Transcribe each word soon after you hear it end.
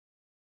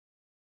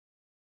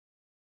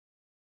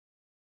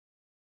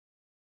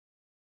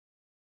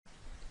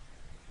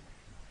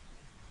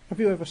Have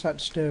you ever sat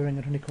staring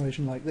at an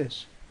equation like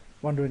this,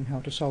 wondering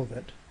how to solve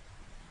it?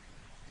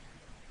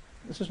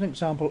 This is an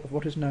example of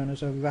what is known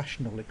as a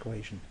rational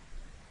equation.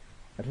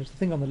 That is, the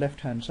thing on the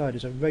left-hand side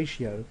is a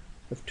ratio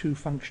of two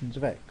functions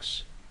of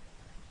x.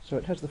 So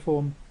it has the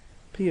form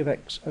p of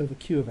x over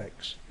q of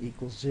x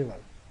equals 0.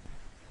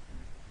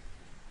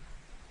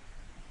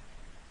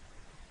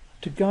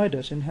 To guide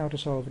us in how to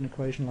solve an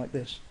equation like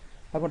this,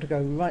 I want to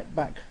go right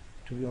back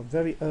to your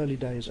very early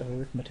days of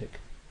arithmetic,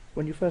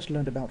 when you first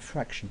learned about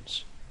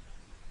fractions.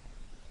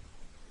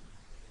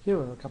 Here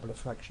are a couple of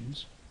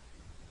fractions.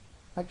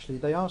 Actually,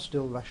 they are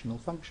still rational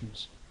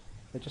functions.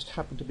 They just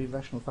happen to be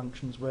rational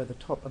functions where the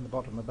top and the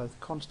bottom are both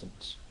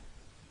constants.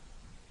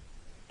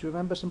 Do you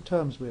remember some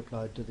terms we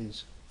applied to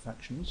these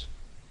fractions?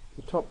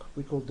 The top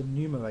we called the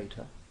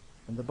numerator,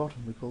 and the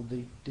bottom we called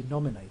the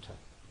denominator.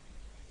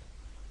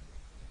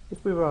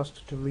 If we were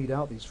asked to read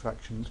out these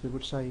fractions, we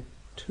would say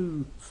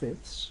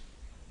 2/5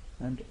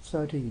 and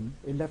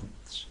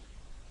 13/11.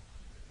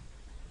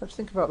 Let's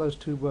think about those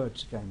two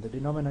words again, the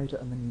denominator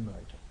and the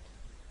numerator.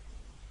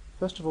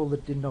 First of all, the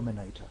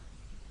denominator.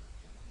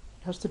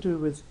 It has to do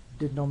with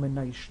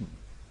denomination.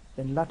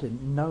 In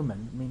Latin,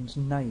 nomen means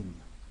name.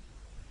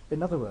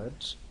 In other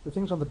words, the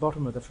things on the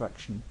bottom of the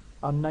fraction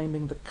are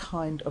naming the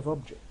kind of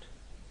object.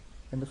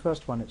 In the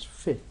first one it's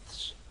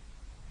fifths,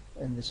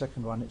 in the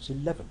second one it's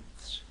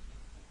 11ths.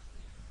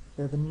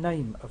 They're the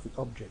name of the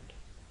object.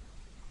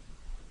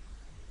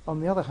 On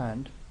the other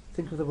hand,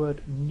 think of the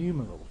word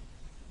numeral.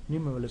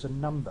 Numeral is a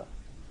number,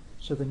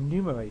 so the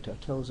numerator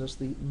tells us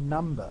the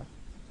number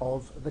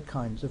of the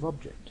kinds of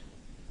object.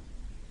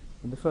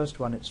 In the first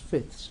one it's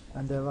fifths,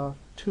 and there are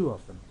 2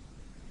 of them.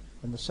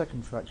 In the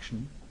second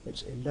fraction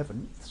it's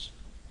 11ths,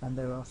 and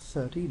there are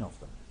 13 of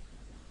them.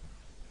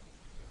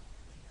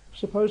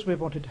 Suppose we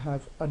wanted to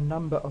have a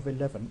number of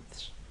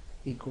 11ths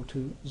equal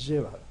to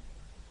 0.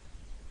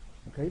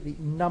 Okay, the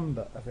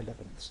number of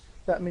 11ths.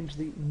 That means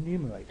the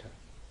numerator.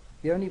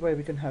 The only way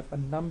we can have a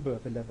number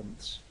of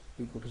 11ths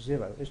equal to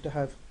 0 is to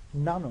have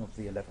none of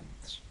the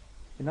 11ths.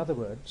 In other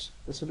words,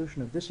 the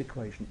solution of this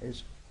equation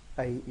is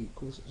a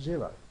equals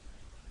 0.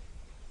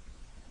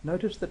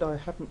 Notice that I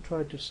haven't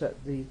tried to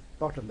set the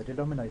bottom, the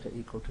denominator,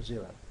 equal to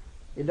 0.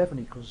 11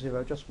 equals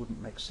 0 just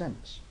wouldn't make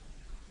sense.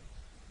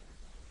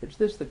 It's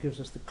this that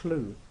gives us the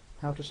clue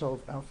how to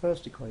solve our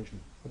first equation,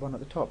 the one at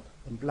the top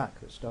in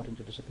black that's starting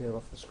to disappear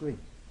off the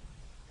screen.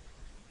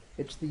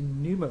 It's the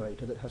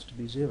numerator that has to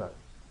be 0.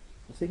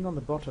 The thing on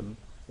the bottom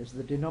is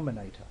the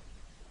denominator,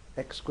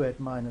 x squared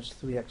minus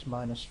 3x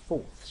minus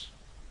fourths,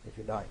 if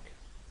you like.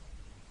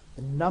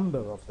 The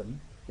number of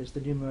them is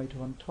the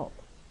numerator on top.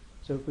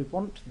 So if we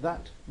want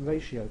that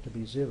ratio to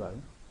be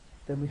 0,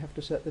 then we have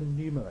to set the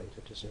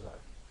numerator to 0.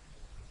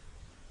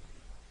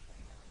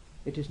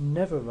 It is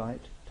never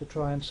right to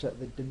try and set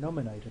the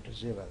denominator to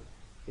 0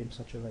 in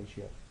such a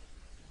ratio.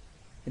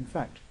 In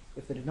fact,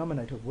 if the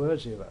denominator were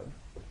 0,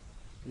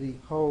 the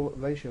whole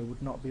ratio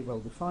would not be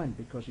well defined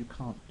because you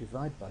can't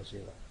divide by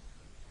 0.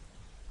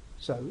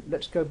 So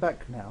let's go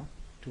back now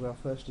to our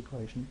first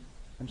equation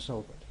and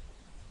solve it.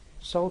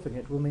 Solving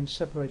it will mean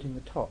separating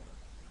the top.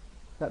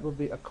 That will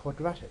be a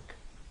quadratic.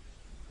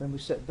 When we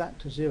set that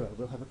to 0,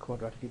 we'll have a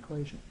quadratic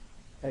equation.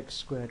 X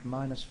squared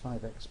minus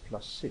 5x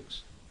plus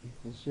 6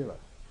 equals 0.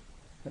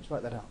 Let's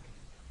write that out.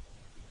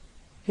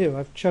 Here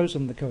I've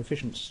chosen the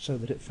coefficients so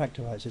that it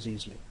factorizes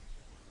easily.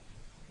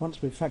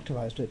 Once we've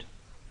factorized it,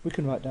 we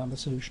can write down the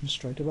solution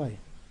straight away.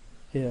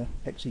 Here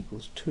x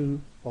equals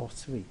 2 or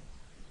 3.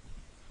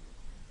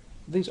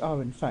 These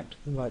are in fact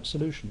the right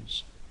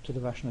solutions to the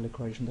rational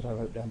equation that I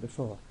wrote down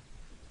before.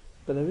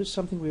 But there is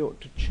something we ought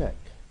to check.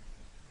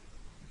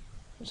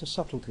 It's a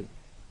subtlety,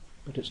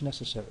 but it's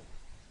necessary.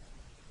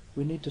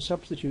 We need to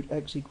substitute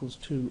x equals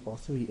 2 or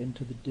 3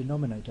 into the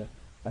denominator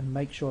and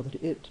make sure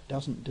that it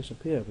doesn't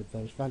disappear with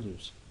those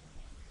values.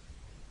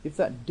 If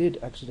that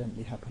did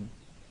accidentally happen,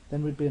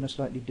 then we'd be in a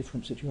slightly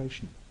different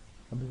situation,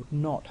 and we would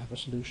not have a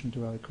solution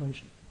to our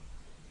equation.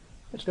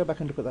 Let's go back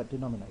and look at that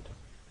denominator.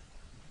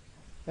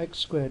 X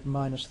squared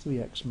minus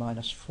 3x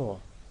minus 4.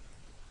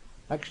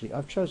 Actually,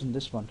 I've chosen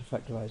this one to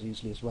factorize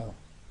easily as well.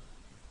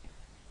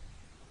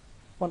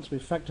 Once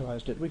we've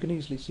factorized it, we can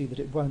easily see that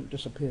it won't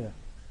disappear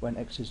when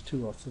x is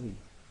 2 or 3.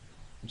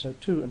 And so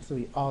 2 and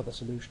 3 are the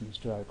solutions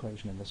to our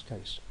equation in this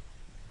case.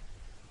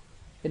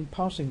 In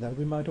passing, though,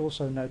 we might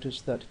also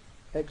notice that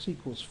x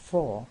equals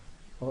 4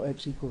 or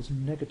x equals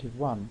negative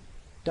 1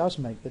 does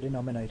make the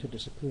denominator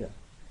disappear.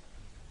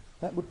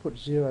 That would put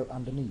 0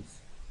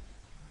 underneath.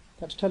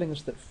 That's telling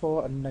us that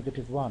 4 and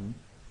negative 1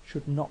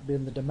 should not be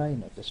in the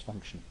domain of this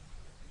function.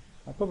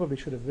 I probably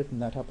should have written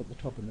that up at the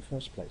top in the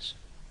first place.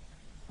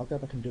 I'll go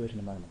back and do it in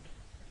a moment.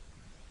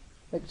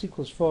 X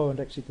equals 4 and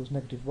x equals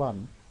negative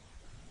 1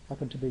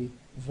 happen to be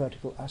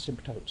vertical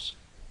asymptotes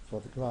for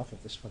the graph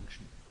of this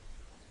function.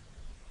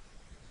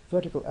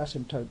 Vertical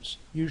asymptotes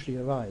usually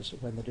arise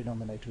when the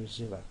denominator is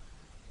 0.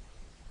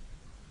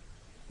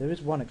 There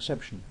is one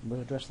exception, and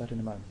we'll address that in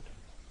a moment.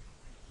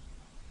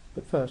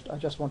 But first, I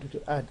just wanted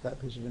to add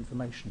that piece of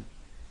information,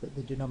 that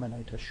the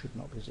denominator should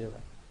not be 0.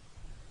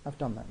 I've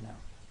done that now.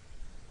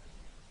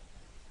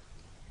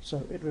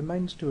 So it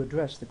remains to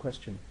address the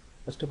question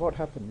as to what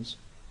happens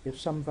if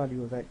some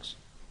value of x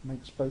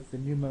makes both the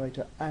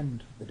numerator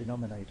and the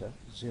denominator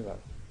 0.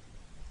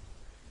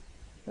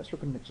 Let's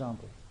look at an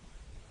example.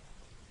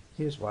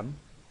 Here's one.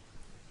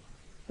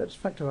 Let's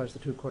factorize the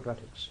two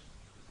quadratics.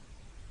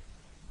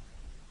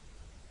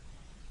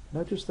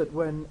 Notice that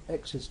when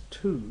x is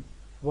 2,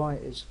 y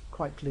is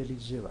quite clearly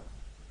 0.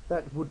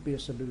 That would be a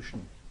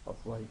solution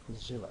of y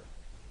equals 0.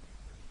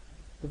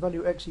 The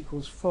value x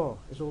equals 4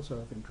 is also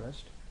of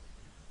interest.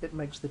 It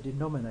makes the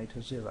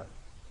denominator 0,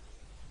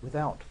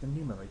 without the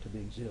numerator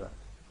being 0.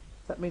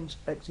 That means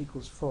x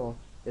equals 4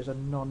 is a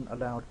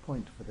non-allowed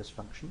point for this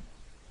function,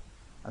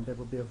 and there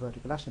will be a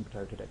vertical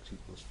asymptote at x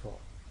equals 4.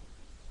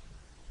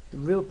 The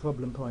real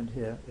problem point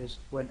here is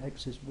when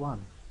x is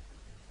 1.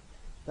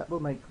 That will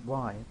make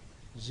y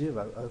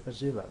 0 over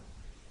 0.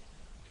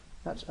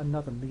 That's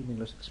another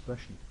meaningless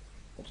expression.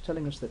 It's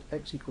telling us that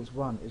x equals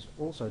 1 is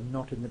also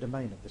not in the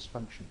domain of this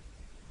function.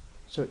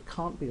 So it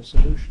can't be a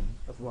solution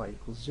of y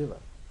equals 0.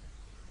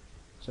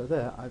 So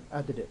there I've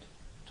added it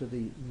to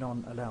the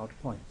non-allowed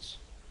points.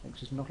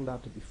 X is not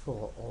allowed to be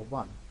 4 or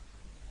 1.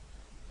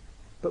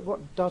 But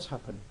what does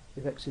happen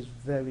if x is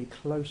very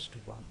close to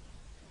 1?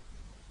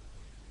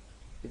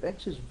 If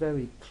x is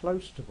very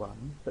close to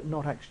 1, but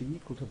not actually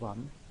equal to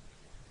 1,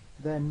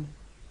 then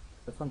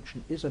the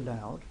function is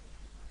allowed,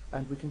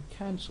 and we can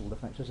cancel the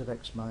factors of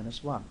x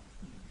minus 1.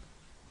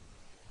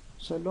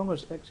 So long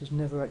as x is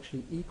never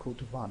actually equal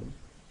to 1,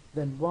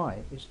 then y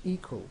is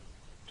equal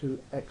to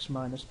x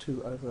minus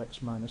 2 over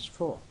x minus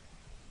 4.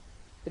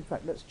 In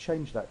fact, let's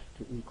change that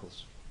to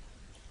equals.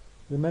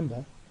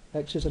 Remember,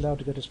 x is allowed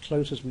to get as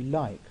close as we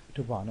like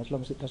to 1 as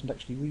long as it doesn't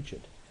actually reach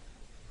it.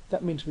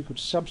 That means we could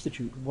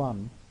substitute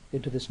 1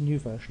 into this new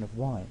version of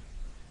y,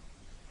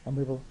 and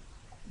we will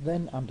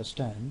then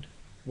understand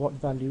what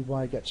value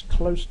y gets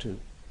close to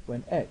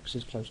when x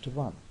is close to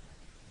 1.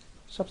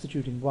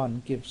 Substituting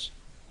 1 gives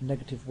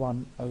negative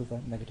 1 over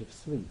negative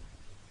 3.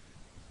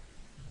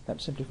 That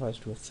simplifies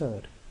to a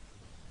third.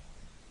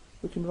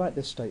 We can write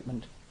this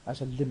statement as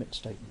a limit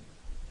statement.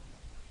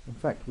 In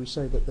fact, we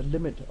say that the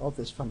limit of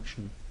this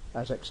function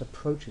as x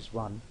approaches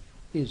 1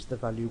 is the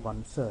value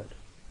 1/3.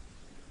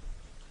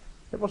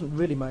 It wasn't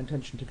really my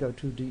intention to go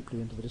too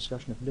deeply into the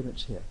discussion of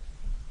limits here.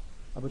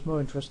 I was more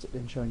interested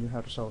in showing you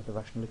how to solve the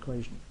rational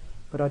equation.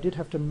 But I did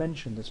have to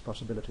mention this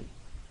possibility,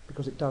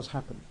 because it does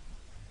happen.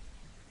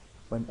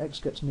 When x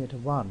gets near to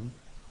 1,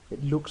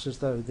 it looks as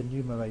though the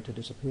numerator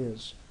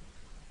disappears,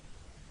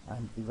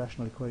 and the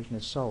rational equation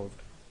is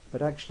solved.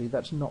 But actually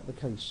that's not the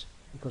case,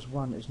 because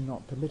 1 is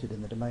not permitted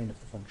in the domain of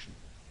the function.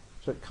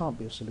 So it can't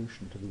be a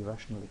solution to the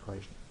rational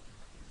equation.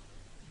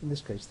 In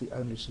this case, the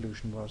only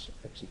solution was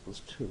x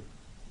equals 2.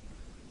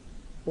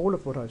 All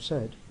of what I've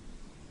said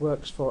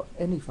works for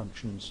any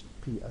functions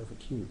p over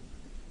q.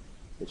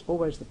 It's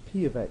always the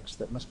p of x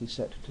that must be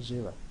set to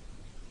 0,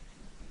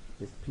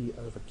 if p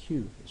over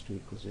q is to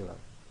equal 0.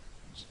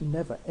 It's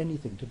never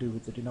anything to do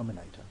with the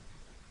denominator.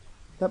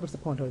 That was the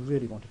point I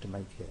really wanted to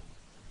make here.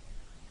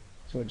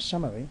 So in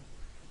summary,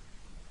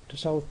 to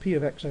solve p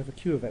of x over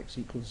q of x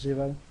equals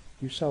 0,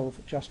 you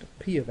solve just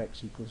p of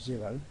x equals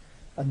 0,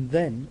 and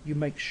then you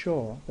make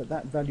sure that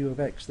that value of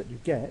x that you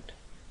get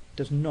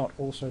does not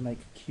also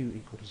make q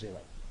equal to 0.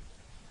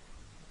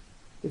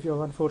 If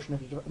you're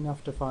unfortunate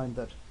enough to find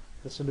that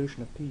the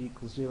solution of p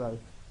equals 0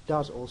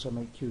 does also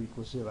make q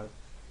equals 0,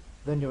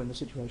 then you're in the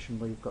situation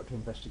where you've got to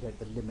investigate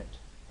the limit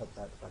at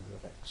that value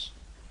of x.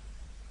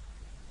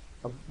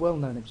 A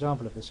well-known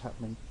example of this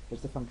happening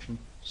is the function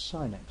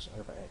sin x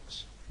over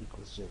x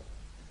equals 0.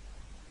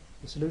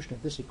 The solution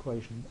of this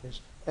equation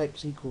is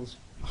x equals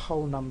a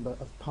whole number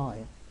of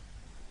pi,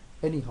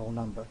 any whole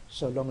number,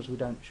 so long as we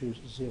don't choose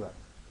 0.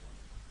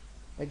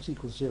 X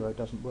equals 0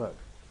 doesn't work,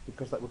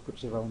 because that would put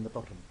 0 on the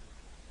bottom.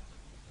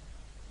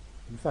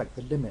 In fact,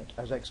 the limit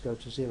as x goes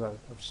to 0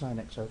 of sin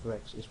x over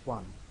x is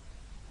 1,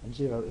 and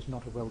 0 is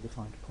not a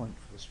well-defined point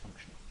for this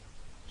function.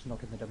 It's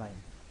not in the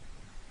domain.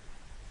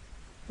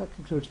 That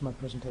concludes my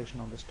presentation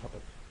on this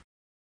topic.